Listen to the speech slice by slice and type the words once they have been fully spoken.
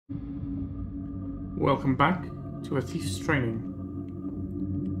Welcome back to a thief's training.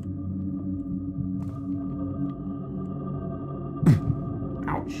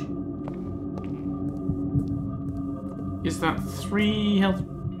 Ouch. Is that 3 health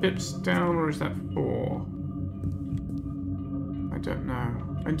pips down or is that 4? I don't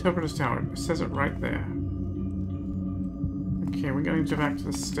know. Interpreter's Tower, it says it right there. Okay, we're going to go back to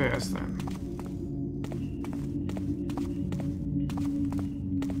the stairs then.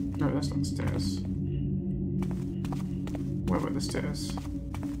 No, that's not the stairs. Where were the stairs?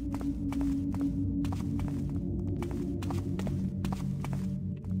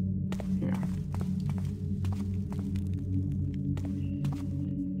 Yeah.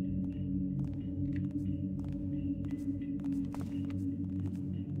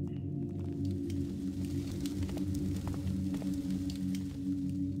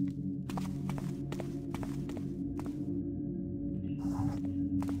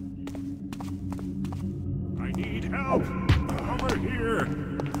 I need help! Over here!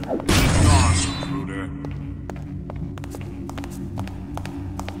 Keep lost, Kruder.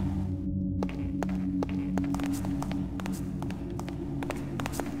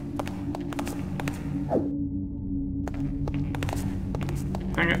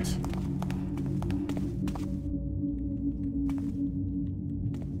 Dang it.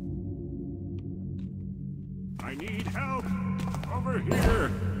 I need help! Over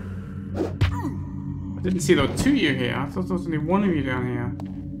here! I didn't see there were 2 of you here. I thought there was only 1 of you down here.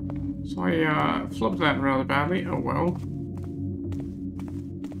 So I flubbed that rather badly. Oh well.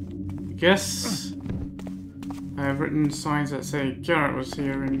 I guess I have written signs that say Garrett was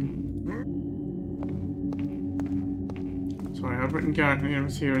here and... Sorry, I've written Garrett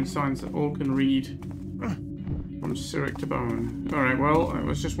was here in signs that all can read from Cyric to Bone. Alright, well, I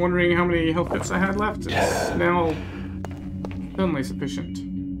was just wondering how many health bits I had left. It's now firmly sufficient.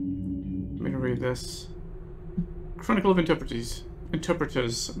 Let me read this. Chronicle of Interpreters,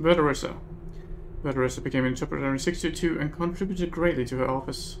 Verderosa. Verderosa became an interpreter in 622 and contributed greatly to her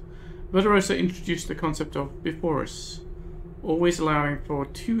office. Verderosa introduced the concept of before us, always allowing for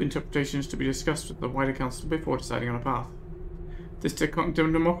 2 interpretations to be discussed with the wider council before deciding on a path. This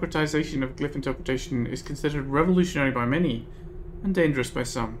democratization of glyph interpretation is considered revolutionary by many, and dangerous by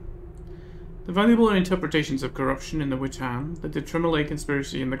some. The valuable interpretations of corruption in the Witch Hand, the De Tremolay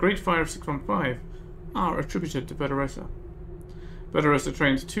conspiracy, and the Great Fire of 615 are attributed to Verderosa. Verderosa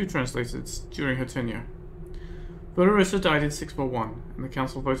trained 2 translators during her tenure. Verderosa died in 641, and the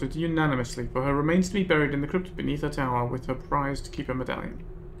council voted unanimously for her remains to be buried in the crypt beneath her tower with her prized keeper medallion.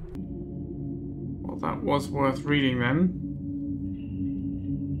 Well, that was worth reading then.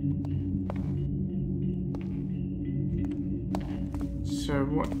 So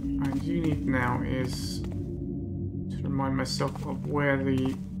what I do need now is to remind myself of where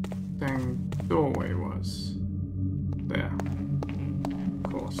the dang doorway was. There. Of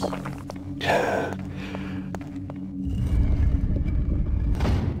course.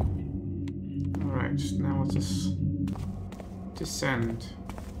 Alright, now let's just descend.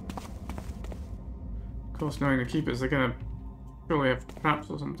 Of course, knowing the keepers, they're gonna surely have traps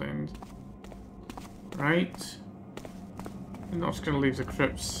or something. Right? I'm not just gonna leave the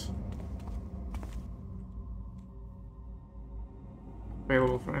crypts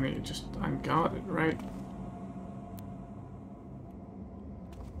available for any, just unguarded, right?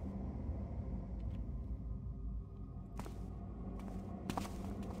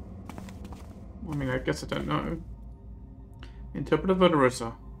 I mean, I guess I don't know. Interpreter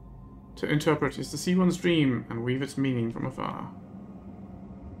Verderosa. To interpret is to see one's dream and weave its meaning from afar.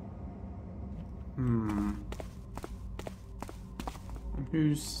 And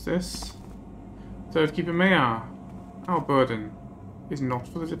who's this? Third Keeper Mayar. Our burden is not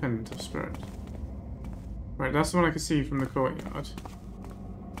for the dependent of spirit. Right, that's the one I can see from the courtyard.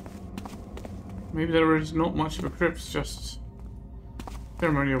 Maybe there is not much of a crypt, just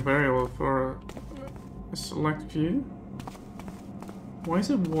ceremonial burial for a select few. Why is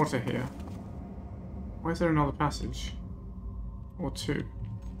there water here? Why is there another passage? Or 2?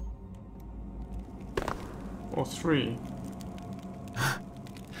 Or 3?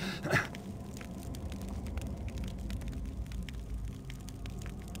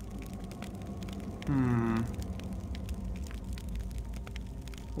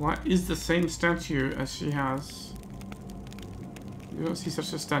 What is the same statue as she has? You don't see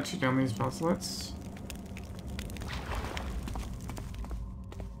such a statue down these paths. Let's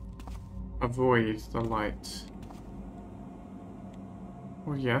avoid the light.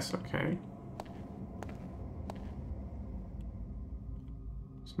 Oh yes, okay.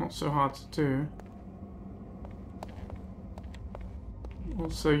 It's not so hard to do.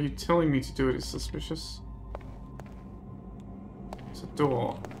 Also, you telling me to do it is suspicious. It's a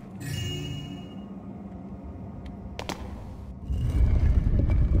door.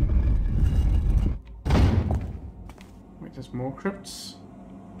 Wait, there's more crypts?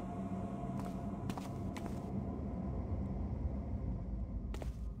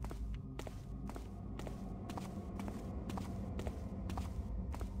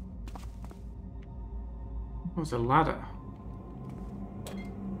 Oh, there's a ladder.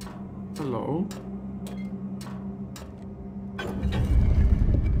 Hello?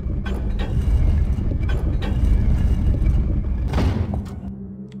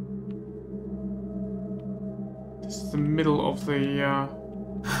 This is the middle of the,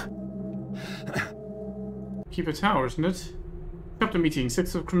 Keeper Tower, isn't it? Chapter meeting,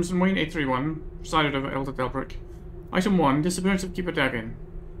 6th of Crimson Wayne, 831, presided over Elder Delberick. Item 1, disappearance of Keeper Dagon.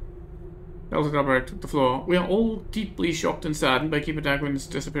 Elder Delberick took the floor. We are all deeply shocked and saddened by Keeper Dagwin's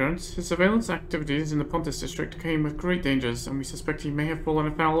disappearance. His surveillance activities in the Pontus district came with great dangers, and we suspect he may have fallen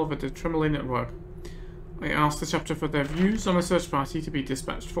afoul of the Tremolay network. I asked the chapter for their views on a search party to be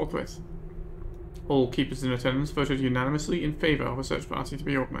dispatched forthwith. All keepers in attendance voted unanimously in favour of a search party to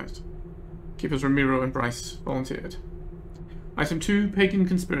be organised. Keepers Ramiro and Bryce volunteered. Item 2, Pagan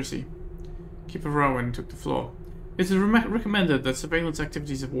Conspiracy. Keeper Rowan took the floor. It is recommended that surveillance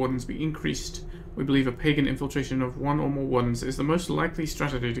activities of wardens be increased. We believe a pagan infiltration of one or more wardens is the most likely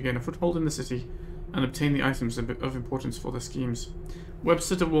strategy to gain a foothold in the city and obtain the items of importance for their schemes.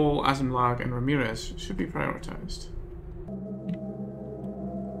 Webster, DeWall, Azimlag, and Ramirez should be prioritized.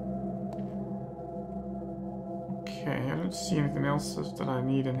 Okay, I don't see anything else that I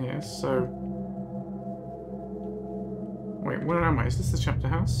need in here, so... Wait, where am I? Is this the chapter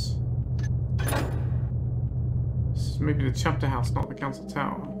house? This is maybe the chapter house, not the council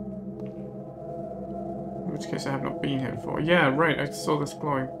tower. In which case I have not been here before. Yeah, right, I saw this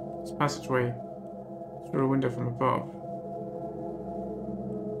glowing this passageway through a window from above.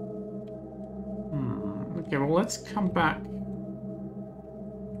 Okay, well let's come back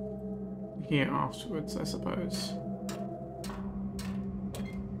here afterwards, I suppose.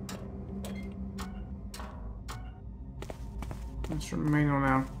 Let's remain on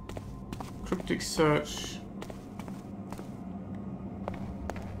our cryptic search.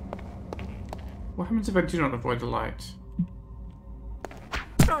 What happens if I do not avoid the light?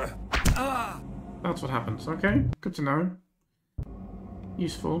 That's what happens. Okay, good to know.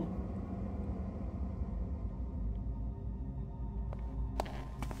 Useful.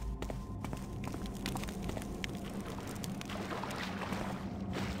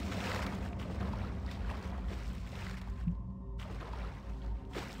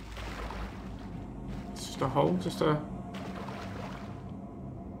 It's just a hole, just a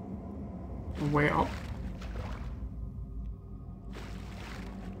way up.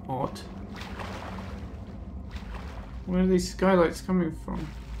 Odd. Where are these skylights coming from?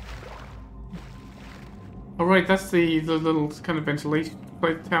 Oh right, that's the little kind of ventilation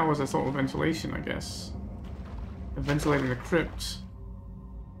towers. I thought were ventilation, I guess. They're ventilating the crypt.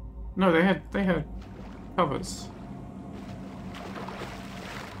 No, they had covers.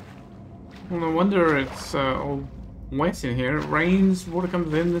 Well, no wonder it's all wet in here. It rains, water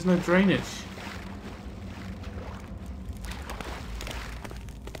comes in. There's no drainage.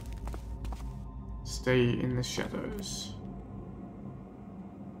 Stay in the shadows.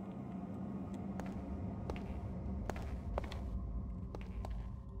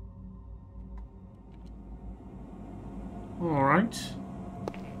 All right.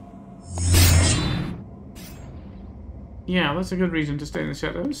 Yeah, that's a good reason to stay in the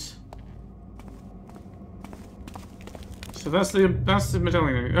shadows. So that's the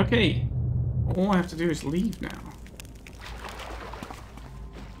medallion. Okay. All I have to do is leave now.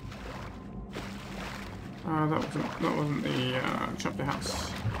 That wasn't the chapter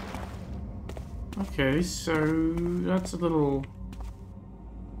house. Okay, so that's a little...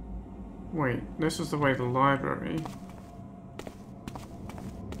 Wait, this was the way to the library.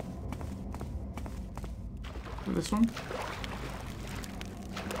 This one?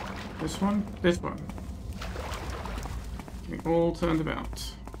 This one? This one. Getting all turned about.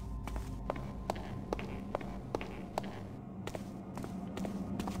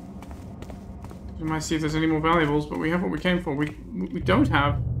 We might see if there's any more valuables, but we have what we came for. We don't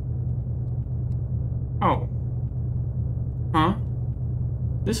have... Oh. Huh?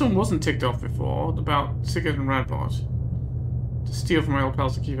 This one wasn't ticked off before, about Sigurd and Radbot. To steal from my old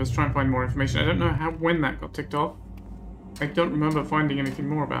pals to keep us, try and find more information. I don't know when that got ticked off. I don't remember finding anything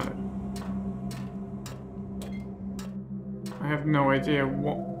more about it. I have no idea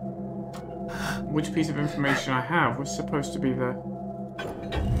which piece of information I have was supposed to be the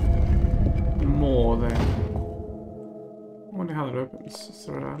that opens. Is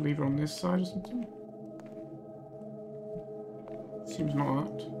there a lever on this side or something? Seems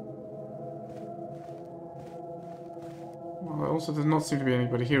not. Well, also does not seem to be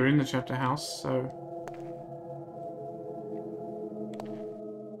anybody here in the chapter house, so...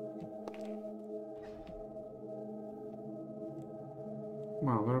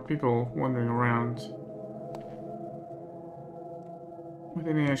 Well, there are people wandering around.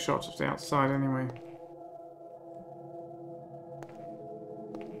 Within earshot of the outside, anyway.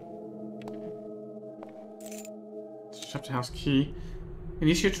 Chapter house key.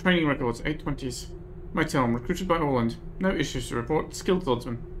 Initiate training records, 820s. Mytelm, recruited by Orland. No issues to report. Skilled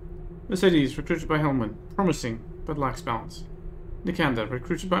swordsman. Mercedes, recruited by Hellman. Promising, but lacks balance. Nikander,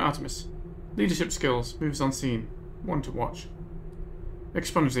 recruited by Artemis. Leadership skills, moves unseen. One to watch.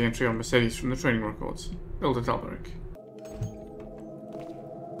 Expunge the entry on Mercedes from the training records. Elder Dalberic.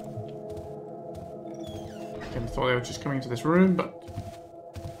 Again, I thought they were just coming into this room, but...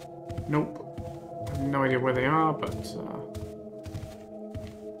 Nope. I have no idea where they are, but...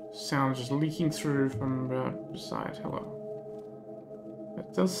 sound just leaking through from the side. Hello.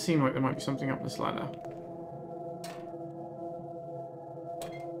 It does seem like there might be something up this ladder.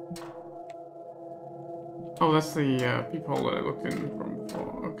 Oh, that's the peephole that I looked in from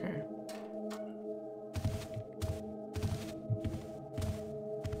before. Okay.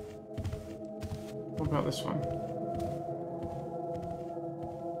 What about this one?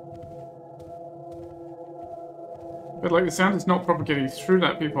 But like the sound is not propagating through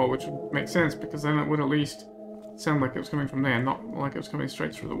that peephole, which would make sense because then it would at least sound like it was coming from there, not like it was coming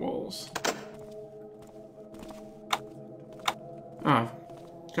straight through the walls. Ah,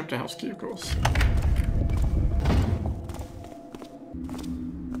 chapter house key, of course.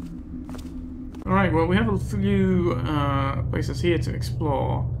 Alright, well we have a few places here to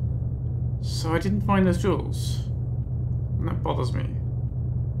explore, so I didn't find those jewels, and that bothers me.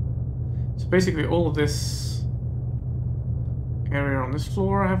 So basically all of this area on this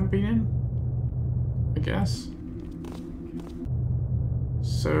floor I haven't been in, I guess.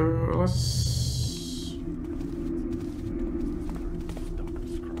 So let's...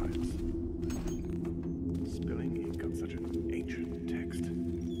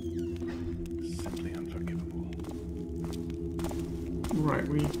 Right,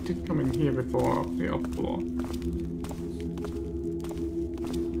 we did come in here before, up the upper floor.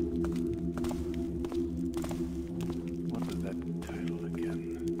 What was that title again?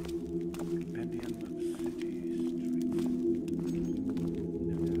 Compendium of Cities, Streets.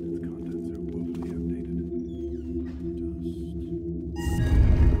 No doubt its contents are woefully outdated.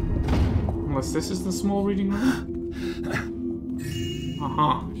 Unless this is the small reading room?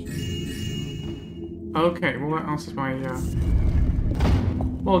 Aha. Okay, well that answers my,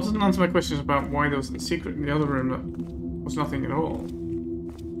 Well, it doesn't answer my questions about why there was a secret in the other room that was nothing at all.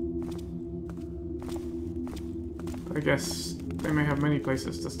 I guess they may have many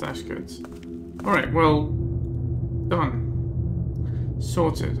places to stash goods. Alright, well, done.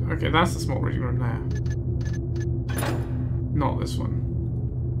 Sorted. Okay, that's the small reading room there. Not this one.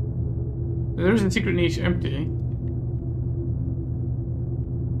 There is a secret niche empty.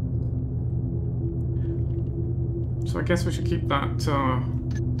 So I guess we should keep that,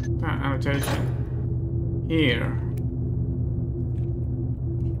 that annotation here.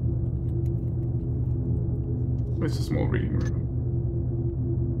 It's a small reading room.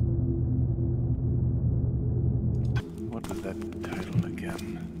 What was that title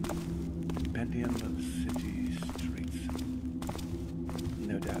again? Compendium of Cities, Streets.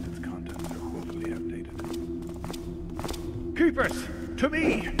 No doubt its contents are woefully outdated. Keepers! To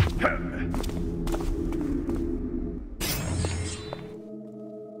me!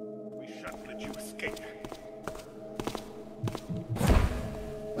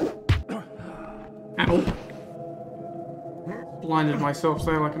 Blinded myself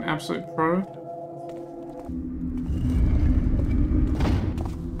there like an absolute pro.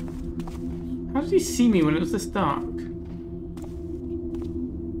 How did he see me when it was this dark?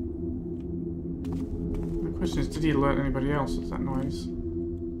 The question is, did he alert anybody else with that noise?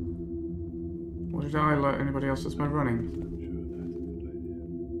 Or did I alert anybody else with my running?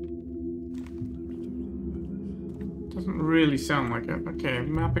 Doesn't really sound like it. Okay,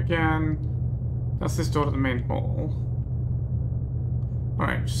 map again. That's this door to the main hall.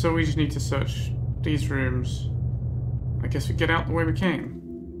 Alright, so we just need to search these rooms. I guess we get out the way we came.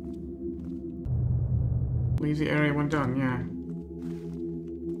 Leave the area when done, yeah.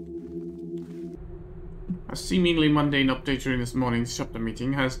 A seemingly mundane update during this morning's chapter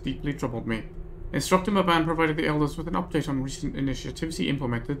meeting has deeply troubled me. Instructor Maban provided the elders with an update on recent initiatives he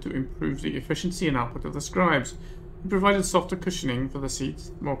implemented to improve the efficiency and output of the scribes. He provided softer cushioning for the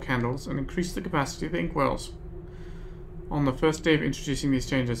seats, more candles, and increased the capacity of the inkwells. On the first day of introducing these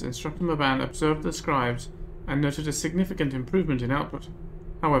changes, Instructor Maban observed the scribes and noted a significant improvement in output.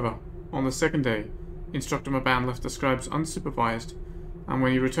 However, on the second day, Instructor Maban left the scribes unsupervised, and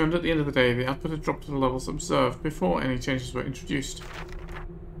when he returned at the end of the day, the output had dropped to the levels observed before any changes were introduced.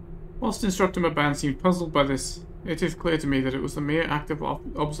 Whilst Instructor Maban seemed puzzled by this, it is clear to me that it was the mere act of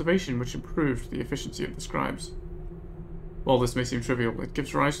observation which improved the efficiency of the scribes. While this may seem trivial, it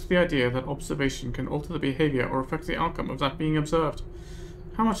gives rise to the idea that observation can alter the behavior or affect the outcome of that being observed.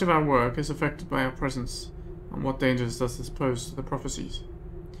 How much of our work is affected by our presence, and what dangers does this pose to the prophecies?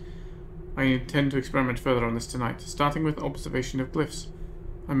 I intend to experiment further on this tonight, starting with observation of glyphs.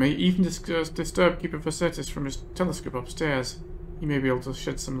 I may even disturb Keeper Vercetis from his telescope upstairs. He may be able to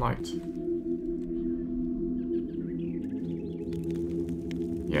shed some light.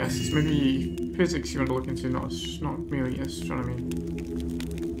 Yes, it's maybe physics you want to look into, not merely astronomy.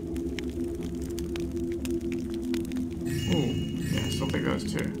 Ooh, yes, I'll take those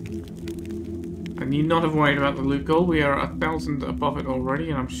too. I need not have worried about the loot goal. We are 1,000 above it already,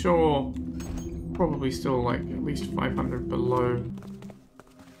 and I'm sure probably still like at least 500 below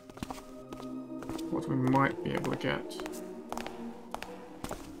what we might be able to get.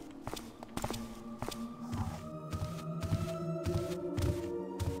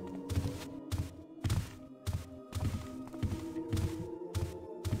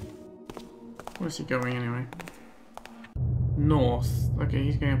 Where's he going anyway? North. Okay,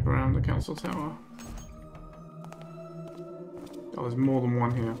 he's going up around the council tower. Oh, there's more than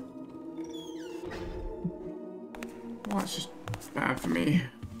one here. Well, that's just bad for me.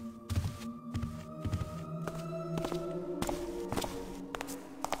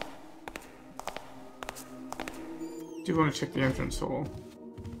 Do you want to check the entrance hall?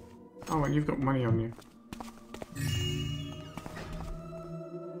 Oh, and you've got money on you.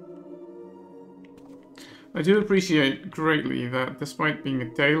 I do appreciate greatly that despite being a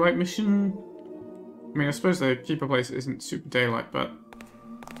daylight mission, I mean, I suppose the Keeper place isn't super daylight, but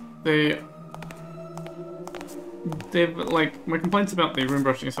they've, like, my complaints about the room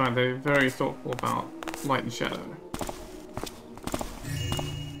brushing aside, they're very thoughtful about light and shadow.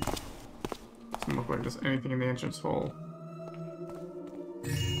 Doesn't look like there's anything in the entrance hall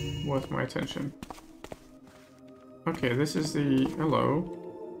worth my attention. Okay, this is the... hello.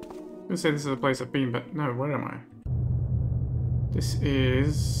 I was gonna say this is a place I've been, but no, where am I? This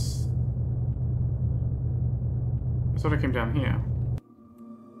is... I thought I came down here.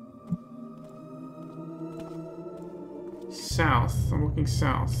 South. I'm looking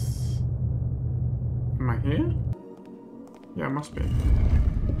south. Am I here? Yeah, I must be.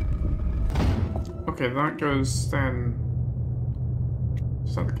 Okay, that goes then...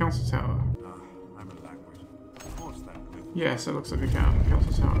 Is that the council tower? I'm a language. What's that with? Yes, it looks like the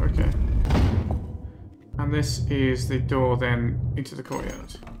council tower, okay. And this is the door then into the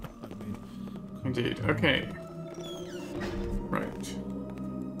courtyard. Indeed, okay. Right.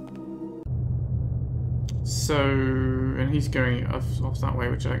 So, and he's going off that way,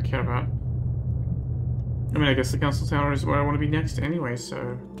 which I don't care about. I mean, I guess the council tower is where I want to be next anyway,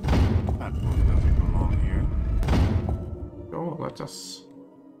 so... That book doesn't belong here. Oh, let us...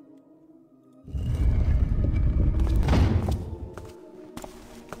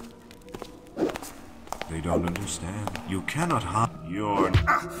 They don't understand. You cannot hide your...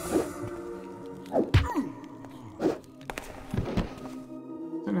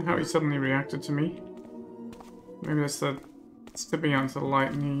 Don't know how he suddenly reacted to me. Maybe that's the stepping out into the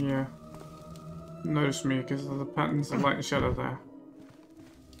light and he noticed me because of the patterns of light and shadow there.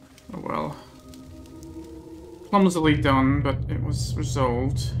 Oh well. Clumsily done, but it was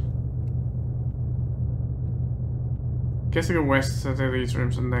resolved. Guess I go west to these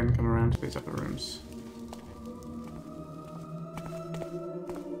rooms and then come around to these other rooms.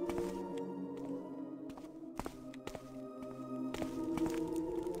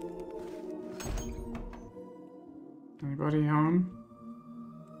 Anybody home?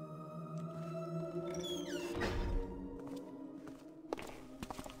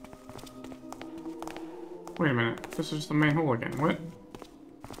 Wait a minute, this is the main hall again, what?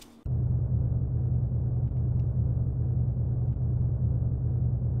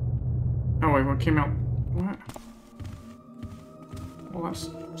 Oh wait, what came out? What? Well, that's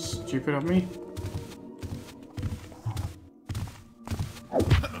stupid of me.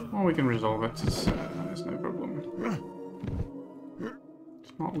 Well, we can resolve it, there's no problem.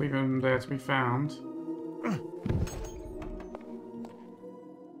 Just not leaving them there to be found.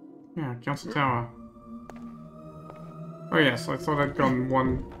 Yeah, council tower. Oh yes, I thought I'd gone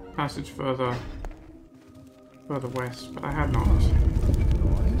one passage further further west, but I had not. Noise?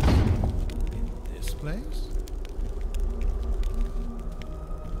 In this place?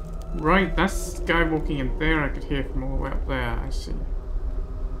 Right, that's the guy walking in there I could hear from all the way up there, I see.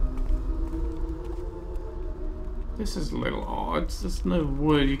 This is a little odd. There's no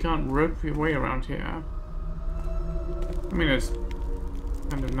wood, you can't rope your way around here. I mean, it's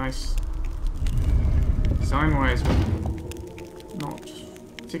kind of nice design-wise, but not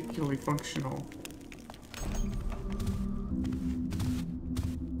particularly functional.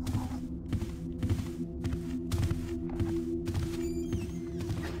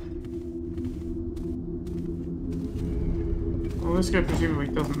 Well, this guy presumably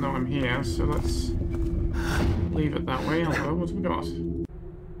doesn't know I'm here, so let's leave it that way. Hello, what have we got?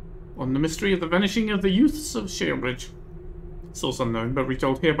 On the mystery of the vanishing of the youths of Shalebridge. Source unknown, but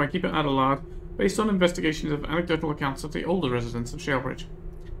retold here by Keeper Adelard, based on investigations of anecdotal accounts of the older residents of Shalebridge.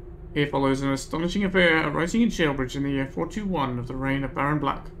 Here follows an astonishing affair arising in Shalebridge in the year 421 of the reign of Baron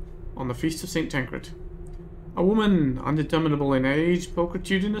Black, on the feast of St. Tancred. A woman, undeterminable in age,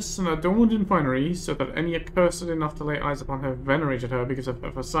 pulchritudinous and adorned in finery, so that any accursed enough to lay eyes upon her venerated her because of her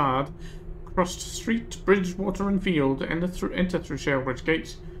facade, crossed street, bridge, water, and field, enter through Shalebridge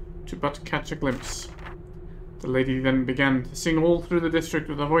Gate, to but catch a glimpse. The lady then began to sing all through the district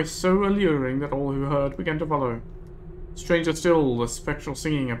with a voice so alluring that all who heard began to follow. Stranger still, the spectral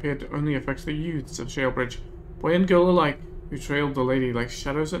singing appeared to only affect the youths of Shalebridge, boy and girl alike, who trailed the lady like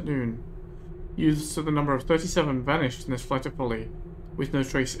shadows at noon. Youths to the number of 37 vanished in this flight of folly, with no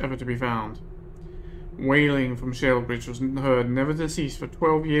trace ever to be found. Wailing from Shalebridge was heard never to cease for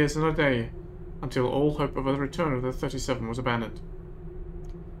 12 years and a day, until all hope of a return of the 37 was abandoned.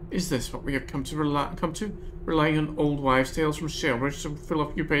 Is this what we have come to, relying on old wives' tales from Shalebridge to fill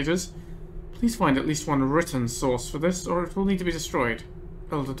up your pages? Please find at least one written source for this, or it will need to be destroyed.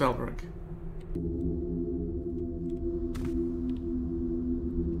 Elder Dalberic.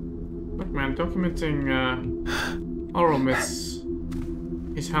 Look, man, documenting oral myths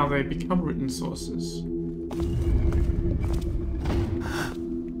is how they become written sources.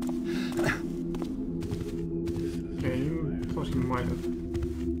 Okay, you thought you might have.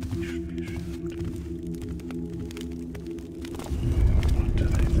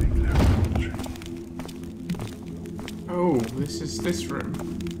 Oh, this is this room.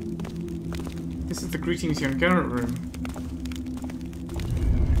 This is the Greetings Young Garrett room.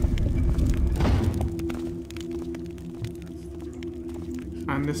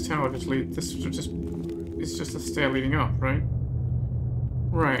 And this tower just leads. It's just a stair leading up, right?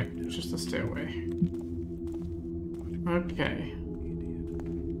 Right, just a stairway. Okay.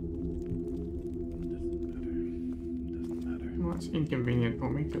 Well, that's inconvenient for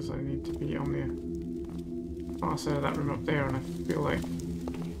me because I need to be on the far side of that room up there, and I feel like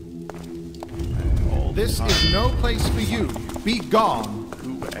this is no place for you. Be gone.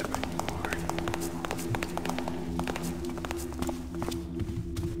 Whoever you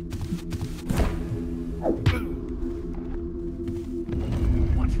are.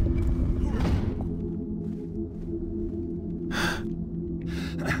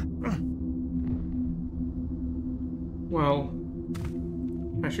 well,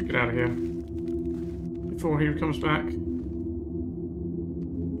 I should get out of here before he comes back.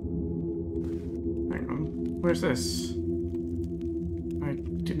 Hang on, where's this? I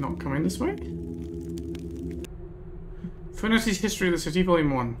did not come in this way? Fenetti's History of the City,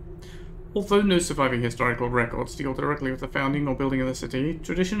 Volume 1. Although no surviving historical records deal directly with the founding or building of the city,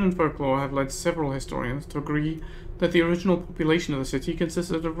 tradition and folklore have led several historians to agree that the original population of the city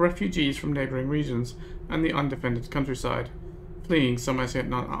consisted of refugees from neighbouring regions and the undefended countryside, fleeing some as yet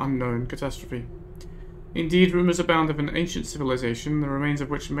unknown catastrophe. Indeed, rumours abound of an ancient civilization, the remains of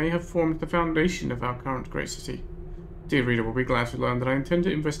which may have formed the foundation of our current great city. Dear reader will be glad to learn that I intend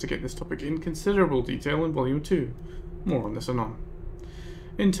to investigate this topic in considerable detail in Volume 2. More on this anon.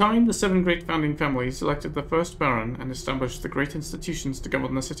 In time, the 7 great founding families elected the first Baron and established the great institutions to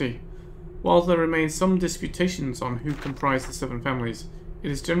govern the city. While there remain some disputations on who comprised the 7 families,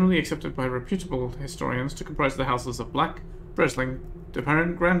 it is generally accepted by reputable historians to comprise the houses of Black, Bresling, De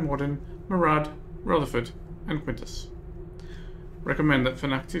Parent, Grand Warden, Murad, Rutherford, and Quintus. Recommend that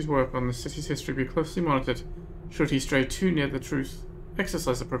Fenacti's work on the city's history be closely monitored. Should he stray too near the truth,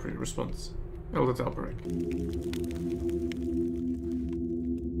 exercise appropriate response. Elder Dalberic.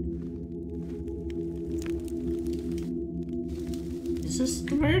 Is this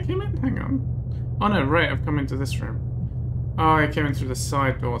the way I came in? Hang on. Oh no, right, I've come into this room. Oh, I came in through the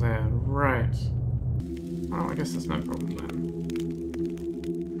side door there. Right. Well, I guess that's no problem then.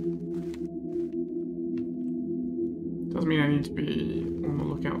 Doesn't mean I need to be on the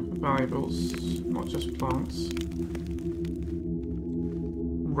lookout for valuables. not just plants.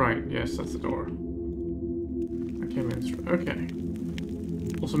 Right, yes, that's the door. I came in through. Okay.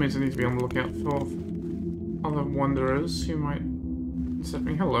 Also means I need to be on the lookout for other wanderers who might intercept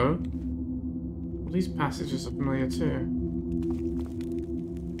me. Hello. Well, these passages are familiar too.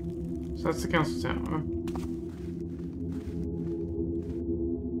 So that's the council tower.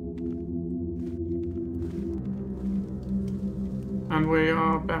 And we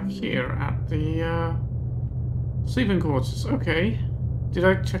are back here at the sleeping quarters. Okay. Did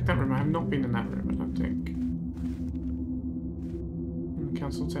I check that room? I have not been in that room, I don't think. In the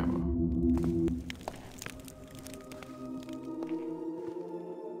council tower.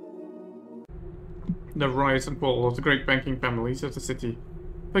 The rise and fall of the great banking families of the city.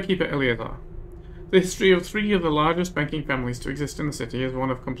 By Keeper Eleazar. The history of three of the largest banking families to exist in the city is one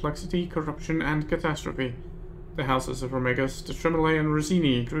of complexity, corruption, and catastrophe. The houses of Romegas, de Tremolay, and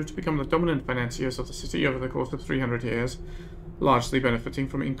Rosini grew to become the dominant financiers of the city over the course of 300 years, largely benefiting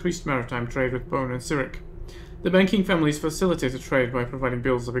from increased maritime trade with Bone and Cyric. The banking families facilitated trade by providing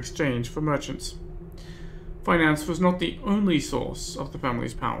bills of exchange for merchants. Finance was not the only source of the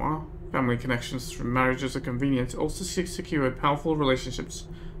family's power. Family connections through marriages and convenience also secured powerful relationships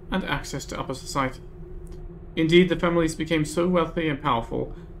and access to upper society. Indeed, the families became so wealthy and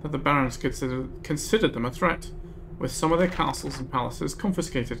powerful that the barons considered them a threat, with some of their castles and palaces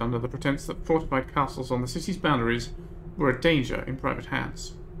confiscated under the pretense that fortified castles on the city's boundaries were a danger in private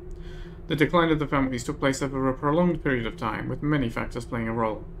hands. The decline of the families took place over a prolonged period of time, with many factors playing a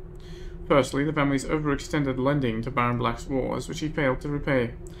role. Firstly, the families overextended lending to Baron Black's wars, which he failed to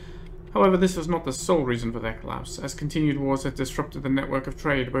repay. However, this was not the sole reason for their collapse, as continued wars had disrupted the network of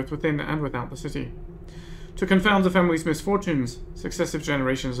trade both within and without the city. To confound the family's misfortunes, successive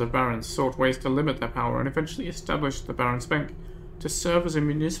generations of barons sought ways to limit their power and eventually established the Barons' Bank to serve as a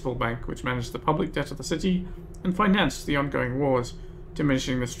municipal bank which managed the public debt of the city and financed the ongoing wars,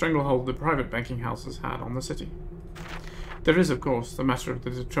 diminishing the stranglehold the private banking houses had on the city. There is, of course, the matter of the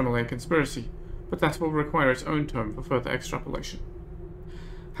de Tremolay conspiracy, but that will require its own term for further extrapolation.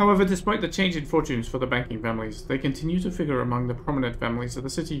 However, despite the change in fortunes for the banking families, they continue to figure among the prominent families of the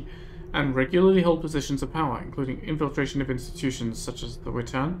city and regularly hold positions of power, including infiltration of institutions such as the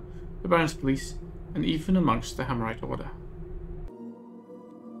Witan, the Barons' Police, and even amongst the Hammerite Order.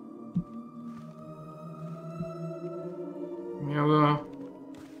 Any other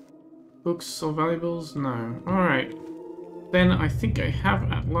books or valuables? No. Alright. Then I think I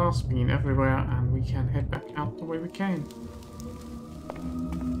have at last been everywhere, and we can head back out the way we came.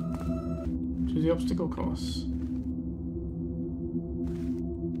 To the obstacle course.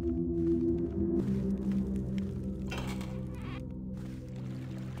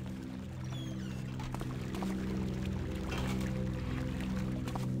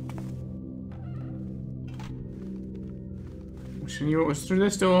 Wishing you it was through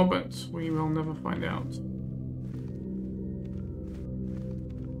this door, but we will never find out.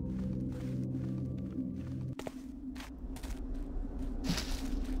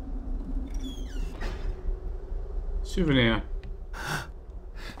 Souvenir.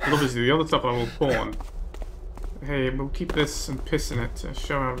 Well, obviously, the other stuff I will pawn. Hey, we'll keep this and piss in it to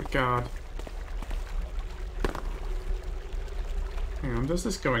show our regard. Hang on, does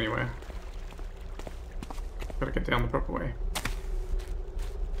this go anywhere? Gotta get down the proper way.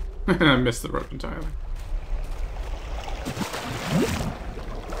 I missed the rope entirely.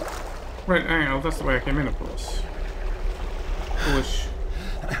 Right, hang on, that's the way I came in, of course. Foolish.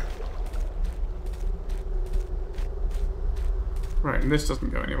 Right, and this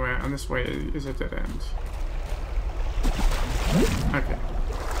doesn't go anywhere, and this way is a dead end. Okay.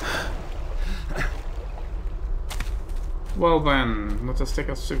 Well then, let us take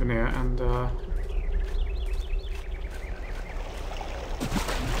our souvenir and,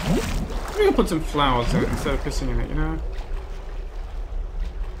 maybe I'll put some flowers in it instead of pissing in it, you know?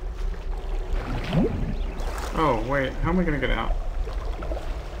 Oh, wait, how am I gonna get out?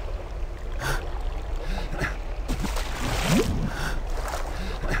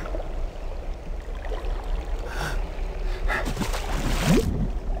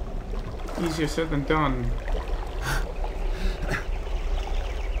 Easier said than done.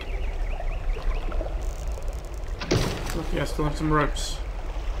 Lucky I still have some ropes.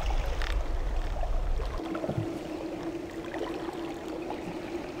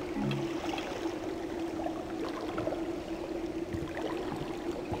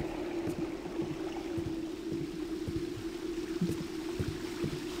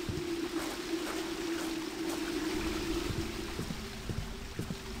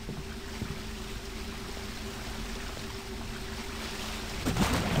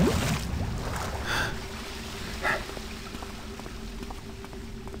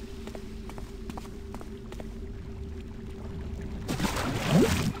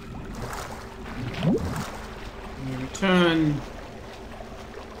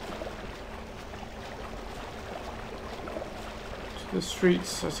 the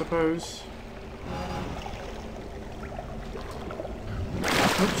streets, I suppose.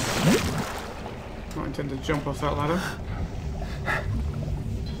 Oops. Not intend to jump off that ladder.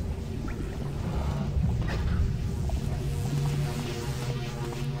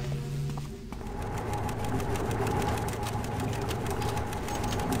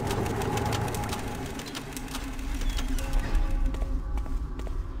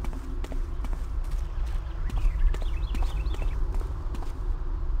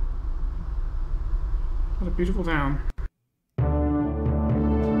 What a beautiful town.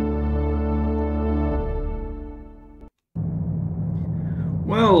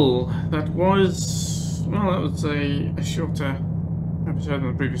 Well, that was a shorter episode than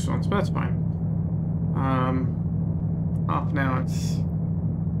the previous ones, but that's fine. Half an hour.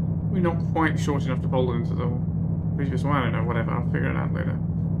 We're not quite short enough to fold into the previous one. I don't know. Whatever. I'll figure it out later.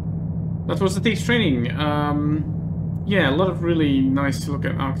 That was the Thief's Training. Yeah, a lot of really nice to look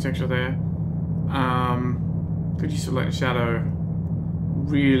at architecture there. Good use of light and shadow.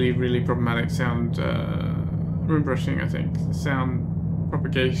 Really, really problematic sound room brushing. I think the sound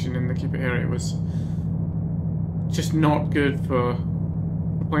propagation in the Keeper area was just not good for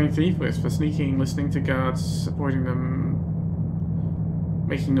playing Thief with, for sneaking, listening to guards, supporting them,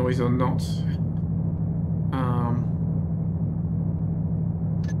 making noise or not.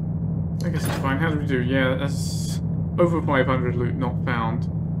 I guess it's fine. How did we do? Yeah, that's over 500 loot not found.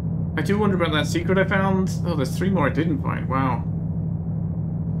 I do wonder about that secret I found. Oh, there's 3 more I didn't find. Wow.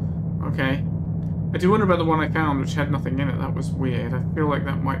 Okay. I do wonder about the one I found which had nothing in it. That was weird. I feel like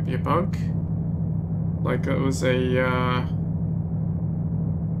that might be a bug. Like it was a,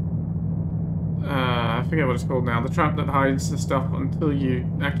 I forget what it's called now. The trap that hides the stuff until you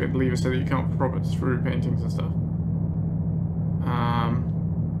activate the lever so that you can't prop it through paintings and stuff.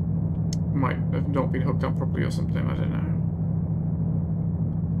 Might have not been hooked up properly or something. I don't know.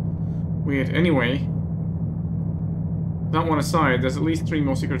 Weird. Anyway, that one aside, there's at least 3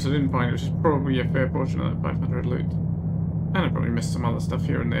 more secrets I didn't find, which is probably a fair portion of that 500 loot. And I probably missed some other stuff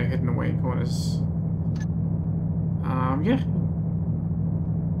here and there, hidden away in corners. Yeah.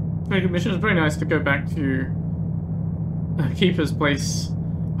 Very good mission. It's very nice to go back to Keeper's place.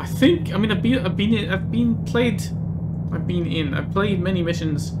 I think. I mean, I've played many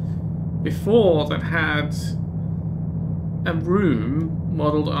missions before that had a room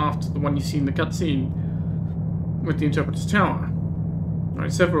modelled after the one you see in the cutscene with the Interpreter's Tower.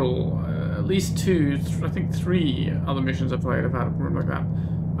 Right, several, at least 2, I think 3 other missions I've played have had a room like that.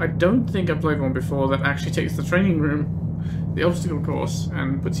 I don't think I've played one before that actually takes the training room, the obstacle course,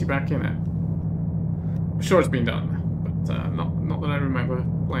 and puts you back in it. I'm sure it's been done, but not that I remember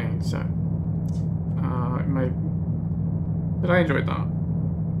playing, so but I enjoyed that.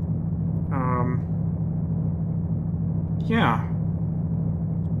 Yeah.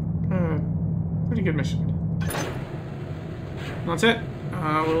 Pretty good mission. That's it.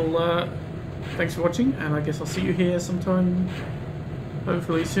 Thanks for watching, and I guess I'll see you here sometime,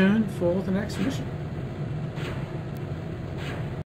 hopefully soon, for the next mission.